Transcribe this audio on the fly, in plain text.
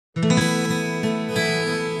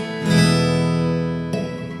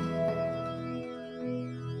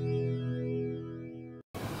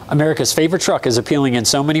America's favorite truck is appealing in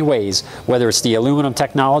so many ways. Whether it's the aluminum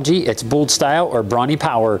technology, its bold style, or brawny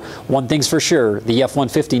power, one thing's for sure, the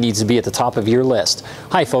F-150 needs to be at the top of your list.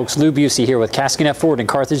 Hi folks, Lou Busey here with Caskinette Ford in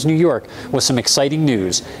Carthage, New York with some exciting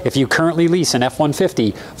news. If you currently lease an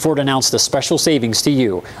F-150, Ford announced a special savings to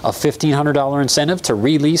you, a $1,500 incentive to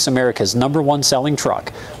release America's #1 selling truck.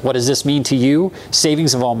 What does this mean to you?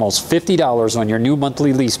 Savings of almost $50 on your new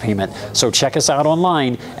monthly lease payment. So check us out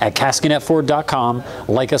online at CaskinetteFord.com,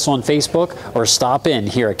 like us on Facebook, or stop in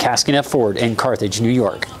here at Caskinette Ford in Carthage, New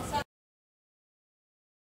York.